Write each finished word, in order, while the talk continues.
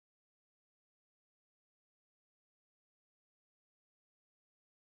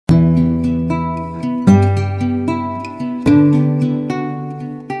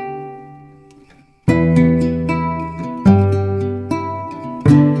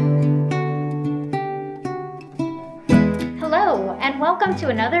welcome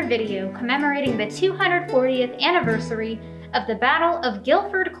to another video commemorating the 240th anniversary of the Battle of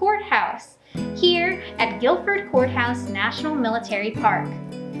Guilford Courthouse, here at Guilford Courthouse National Military Park.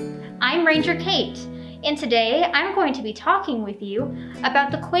 I'm Ranger Kate, and today I'm going to be talking with you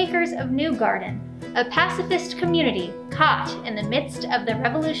about the Quakers of New Garden, a pacifist community caught in the midst of the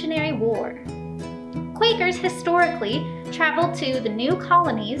Revolutionary War. Quakers historically traveled to the new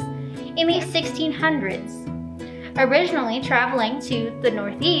colonies in the 1600s. Originally traveling to the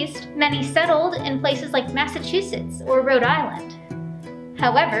Northeast, many settled in places like Massachusetts or Rhode Island.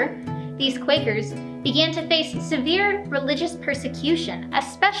 However, these Quakers began to face severe religious persecution,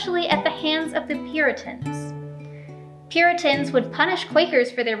 especially at the hands of the Puritans. Puritans would punish Quakers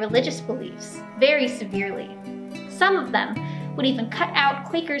for their religious beliefs very severely. Some of them would even cut out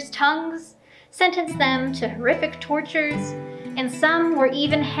Quakers' tongues, sentence them to horrific tortures, and some were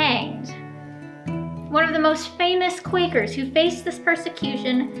even hanged. One of the most famous Quakers who faced this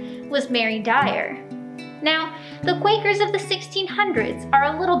persecution was Mary Dyer. Now, the Quakers of the 1600s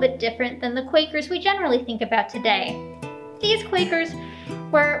are a little bit different than the Quakers we generally think about today. These Quakers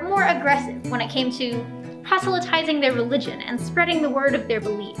were more aggressive when it came to proselytizing their religion and spreading the word of their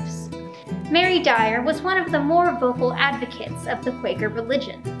beliefs. Mary Dyer was one of the more vocal advocates of the Quaker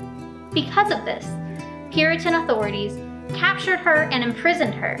religion. Because of this, Puritan authorities captured her and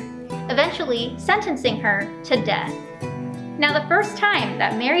imprisoned her, eventually sentencing her to death. Now, the first time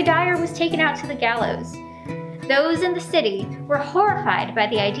that Mary Dyer was taken out to the gallows, those in the city were horrified by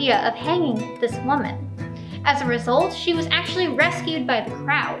the idea of hanging this woman. As a result, she was actually rescued by the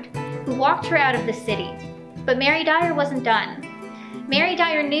crowd, who walked her out of the city. But Mary Dyer wasn't done. Mary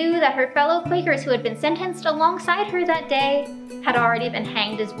Dyer knew that her fellow Quakers who had been sentenced alongside her that day had already been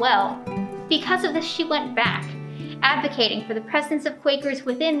hanged as well. Because of this, she went back, advocating for the presence of Quakers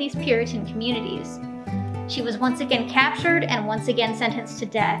within these Puritan communities. She was once again captured and once again sentenced to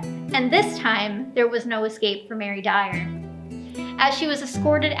death, and this time there was no escape for Mary Dyer. As she was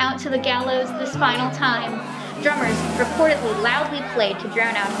escorted out to the gallows this final time, drummers reportedly loudly played to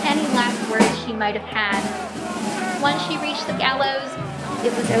drown out any last words she might have had. Once she reached the gallows,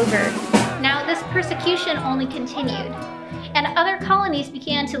 it was over. Now this persecution only continued, and other colonies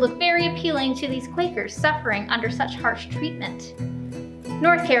began to look very appealing to these Quakers suffering under such harsh treatment.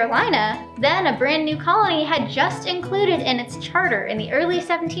 North Carolina, then a brand new colony, had just included in its charter in the early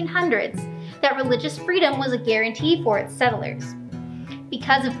 1700s that religious freedom was a guarantee for its settlers.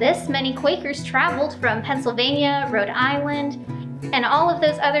 Because of this, many Quakers traveled from Pennsylvania, Rhode Island, and all of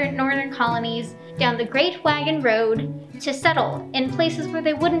those other northern colonies down the Great Wagon Road to settle in places where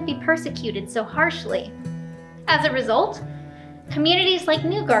they wouldn't be persecuted so harshly. As a result, communities like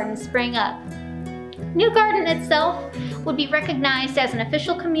New Garden sprang up. New Garden itself would be recognized as an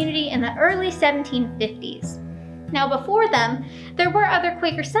official community in the early 1750s. Now before them, there were other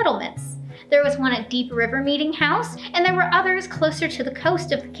Quaker settlements. There was one at Deep River Meeting House, and there were others closer to the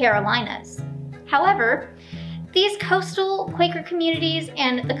coast of the Carolinas. However, these coastal Quaker communities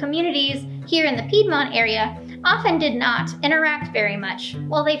and the communities here in the Piedmont area often did not interact very much.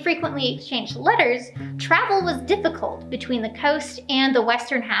 While they frequently exchanged letters, travel was difficult between the coast and the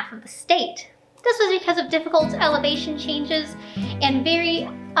western half of the state. This was because of difficult elevation changes and very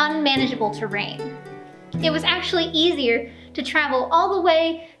unmanageable terrain. It was actually easier to travel all the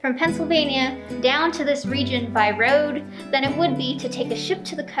way from Pennsylvania down to this region by road than it would be to take a ship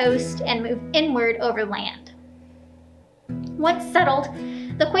to the coast and move inward over land. Once settled,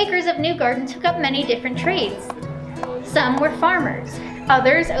 the Quakers of New Garden took up many different trades. Some were farmers,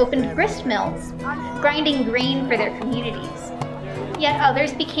 others opened grist mills, grinding grain for their communities. Yet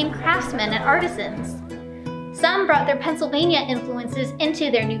others became craftsmen and artisans. Some brought their Pennsylvania influences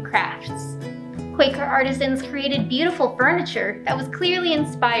into their new crafts. Quaker artisans created beautiful furniture that was clearly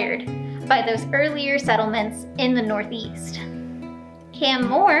inspired by those earlier settlements in the Northeast. Cam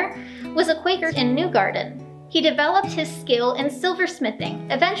Moore was a Quaker in New Garden. He developed his skill in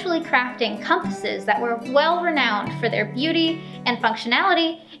silversmithing, eventually crafting compasses that were well renowned for their beauty and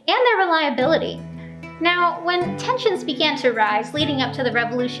functionality and their reliability. Now, when tensions began to rise leading up to the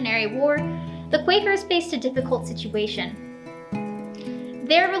Revolutionary War, the Quakers faced a difficult situation.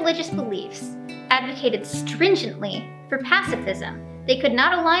 Their religious beliefs advocated stringently for pacifism. They could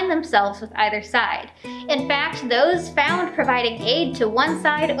not align themselves with either side. In fact, those found providing aid to one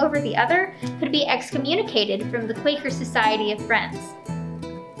side over the other could be excommunicated from the Quaker Society of Friends.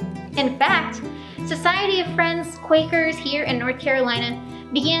 In fact, Society of Friends Quakers here in North Carolina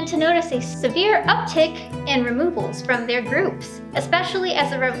began to notice a severe uptick in removals from their groups, especially as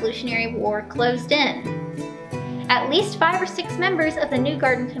the Revolutionary War closed in. At least 5 or 6 members of the New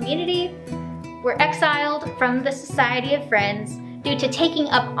Garden community were exiled from the Society of Friends due to taking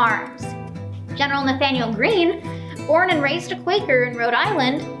up arms. General Nathaniel Greene, born and raised a Quaker in Rhode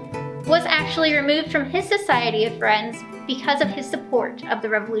Island, was actually removed from his Society of Friends because of his support of the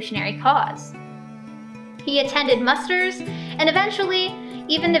revolutionary cause. He attended musters and eventually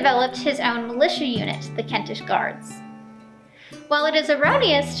even developed his own militia unit, the Kentish Guards. While it is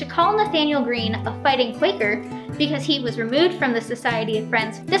erroneous to call Nathaniel Greene a fighting Quaker because he was removed from the Society of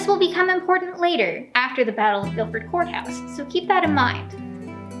Friends, this will become important later after the Battle of Guilford Courthouse, so keep that in mind.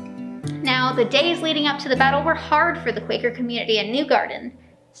 Now, the days leading up to the battle were hard for the Quaker community in New Garden.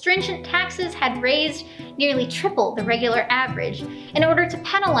 Stringent taxes had raised nearly triple the regular average in order to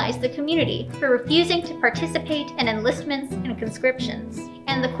penalize the community for refusing to participate in enlistments and conscriptions,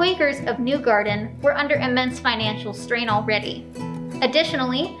 and the Quakers of New Garden were under immense financial strain already.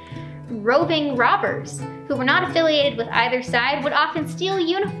 Additionally, roving robbers, who were not affiliated with either side, would often steal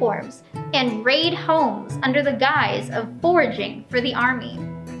uniforms and raid homes under the guise of foraging for the army.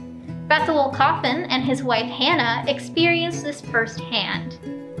 Bethuel Coffin and his wife Hannah experienced this firsthand.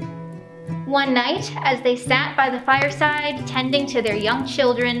 One night, as they sat by the fireside tending to their young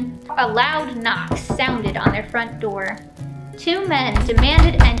children, a loud knock sounded on their front door. Two men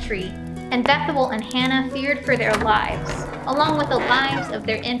demanded entry, and Bethuel and Hannah feared for their lives, along with the lives of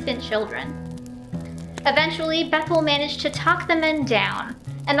their infant children. Eventually, Bethuel managed to talk the men down,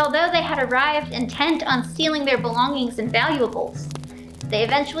 and although they had arrived intent on stealing their belongings and valuables, they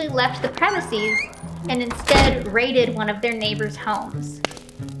eventually left the premises and instead raided one of their neighbors' homes.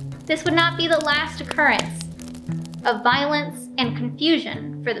 This would not be the last occurrence of violence and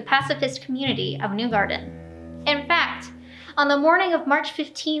confusion for the pacifist community of New Garden. In fact, on the morning of March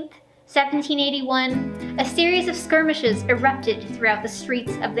 15th, 1781, a series of skirmishes erupted throughout the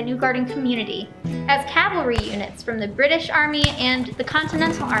streets of the New Garden community as cavalry units from the British Army and the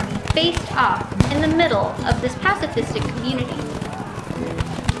Continental Army faced off in the middle of this pacifistic community.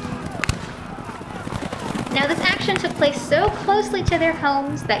 Now, this action took place so closely to their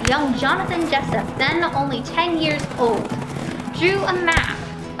homes that young Jonathan Jessup, then only 10 years old, drew a map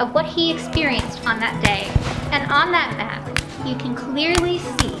of what he experienced on that day. And on that map, you can clearly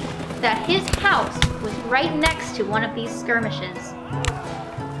see that his house was right next to one of these skirmishes.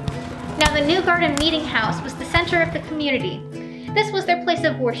 Now, the New Garden Meeting House was the center of the community. This was their place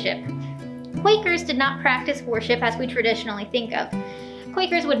of worship. Quakers did not practice worship as we traditionally think of.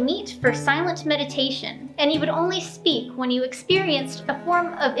 Quakers would meet for silent meditation, and you would only speak when you experienced a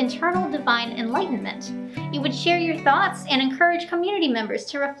form of internal divine enlightenment. You would share your thoughts and encourage community members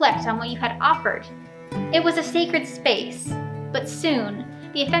to reflect on what you had offered. It was a sacred space, but soon,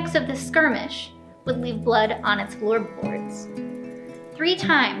 the effects of this skirmish would leave blood on its floorboards. 3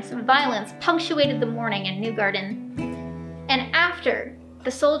 times, violence punctuated the morning in New Garden, and after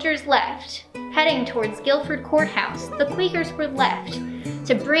the soldiers left, heading towards Guilford Courthouse, the Quakers were left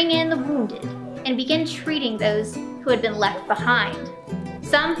to bring in the wounded and begin treating those who had been left behind.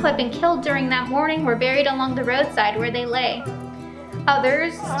 Some who had been killed during that morning were buried along the roadside where they lay.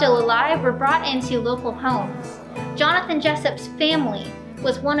 Others, still alive, were brought into local homes. Jonathan Jessup's family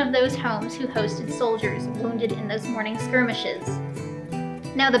was one of those homes who hosted soldiers wounded in those morning skirmishes.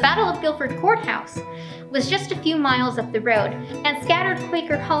 Now, the Battle of Guilford Courthouse was just a few miles up the road, and scattered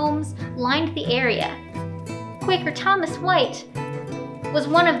Quaker homes lined the area. Quaker Thomas White was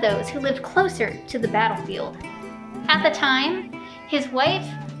one of those who lived closer to the battlefield. At the time, his wife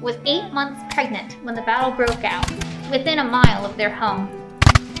was 8 months pregnant when the battle broke out, within a mile of their home.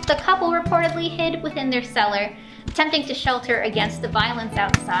 The couple reportedly hid within their cellar, attempting to shelter against the violence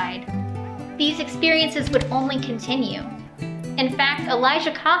outside. These experiences would only continue. In fact,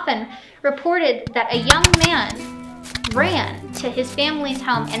 Elijah Coffin reported that a young man ran to his family's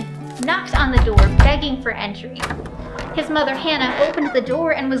home and knocked on the door, begging for entry. His mother, Hannah, opened the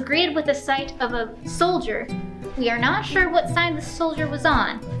door and was greeted with the sight of a soldier. We are not sure what side the soldier was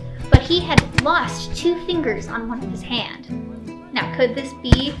on, but he had lost 2 fingers on one of his hands. Now, could this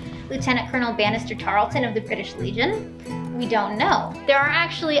be Lieutenant Colonel Bannister Tarleton of the British Legion? We don't know. There are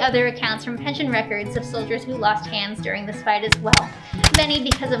actually other accounts from pension records of soldiers who lost hands during this fight as well, many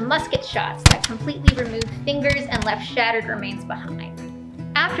because of musket shots that completely removed fingers and left shattered remains behind.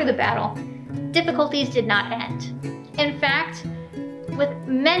 After the battle, difficulties did not end. In fact, with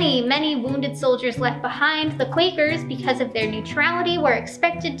many, many wounded soldiers left behind, the Quakers, because of their neutrality, were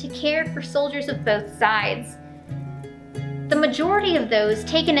expected to care for soldiers of both sides. The majority of those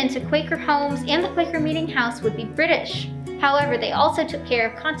taken into Quaker homes and the Quaker Meeting House would be British. However, they also took care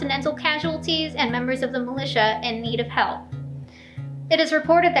of Continental casualties and members of the militia in need of help. It is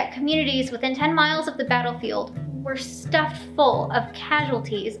reported that communities within 10 miles of the battlefield were stuffed full of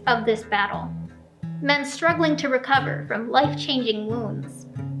casualties of this battle. men struggling to recover from life-changing wounds.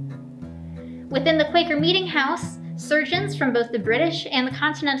 Within the Quaker meeting house, surgeons from both the British and the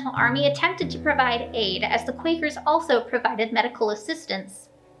Continental Army attempted to provide aid, as the Quakers also provided medical assistance.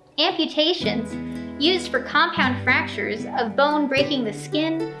 Amputations, used for compound fractures of bone breaking the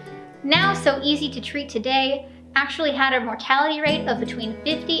skin, now so easy to treat today, actually had a mortality rate of between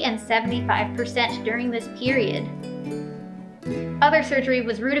 50 and 75% during this period. Other surgery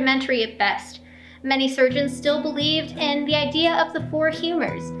was rudimentary at best. Many surgeons still believed in the idea of the four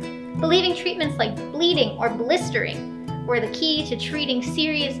humors, believing treatments like bleeding or blistering were the key to treating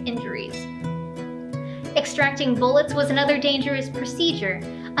serious injuries. Extracting bullets was another dangerous procedure.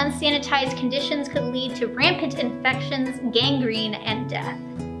 Unsanitized conditions could lead to rampant infections, gangrene, and death.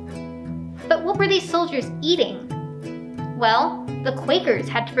 But what were these soldiers eating? Well, the Quakers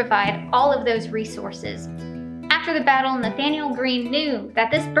had to provide all of those resources. After the battle, Nathaniel Greene knew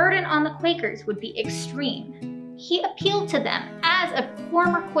that this burden on the Quakers would be extreme. He appealed to them as a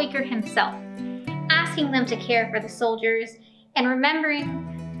former Quaker himself, asking them to care for the soldiers and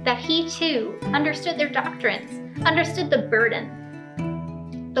remembering that he too understood their doctrines, understood the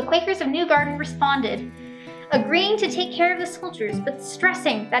burden. The Quakers of New Garden responded, agreeing to take care of the soldiers, but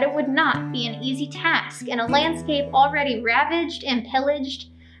stressing that it would not be an easy task in a landscape already ravaged and pillaged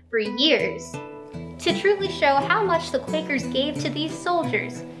for years. To truly show how much the Quakers gave to these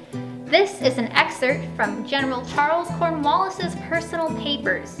soldiers, this is an excerpt from General Charles Cornwallis's personal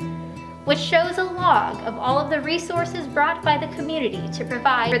papers, which shows a log of all of the resources brought by the community to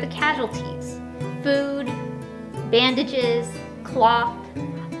provide for the casualties. Food, bandages, cloth,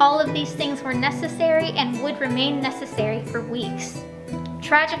 all of these things were necessary and would remain necessary for weeks.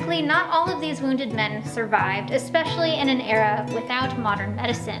 Tragically, not all of these wounded men survived, especially in an era without modern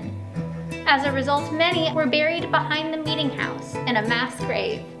medicine. As a result, many were buried behind the meeting house in a mass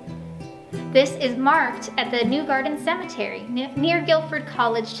grave. This is marked at the New Garden Cemetery near Guilford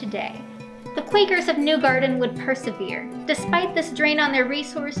College today. The Quakers of New Garden would persevere. Despite this drain on their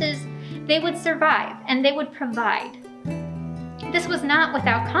resources, they would survive and they would provide. This was not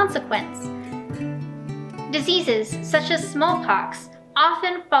without consequence. Diseases such as smallpox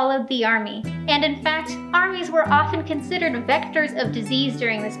often followed the army, and in fact, armies were often considered vectors of disease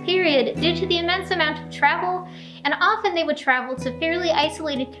during this period due to the immense amount of travel, and often they would travel to fairly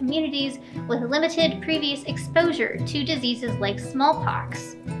isolated communities with limited previous exposure to diseases like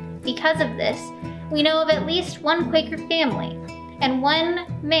smallpox. Because of this, we know of at least one Quaker family, and one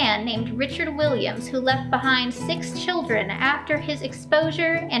man named Richard Williams who left behind 6 children after his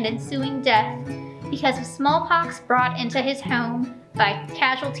exposure and ensuing death because of smallpox brought into his home by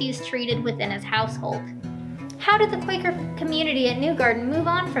casualties treated within his household. How did the Quaker community at New Garden move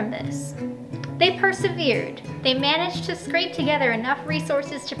on from this? They persevered. They managed to scrape together enough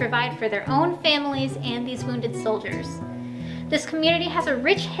resources to provide for their own families and these wounded soldiers. This community has a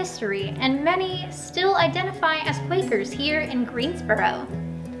rich history, and many still identify as Quakers here in Greensboro.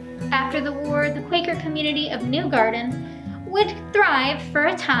 After the war, the Quaker community of New Garden would thrive for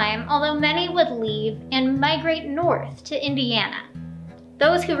a time, although many would leave and migrate north to Indiana.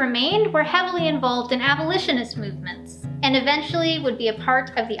 Those who remained were heavily involved in abolitionist movements, and eventually would be a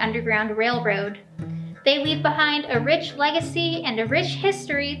part of the Underground Railroad. They leave behind a rich legacy and a rich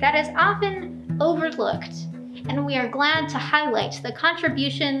history that is often overlooked, and we are glad to highlight the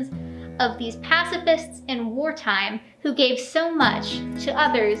contributions of these pacifists in wartime who gave so much to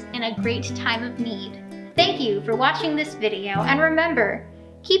others in a great time of need. Thank you for watching this video, and remember,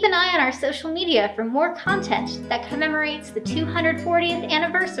 keep an eye on our social media for more content that commemorates the 240th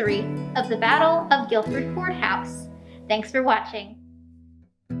anniversary of the Battle of Guilford Courthouse. Thanks for watching.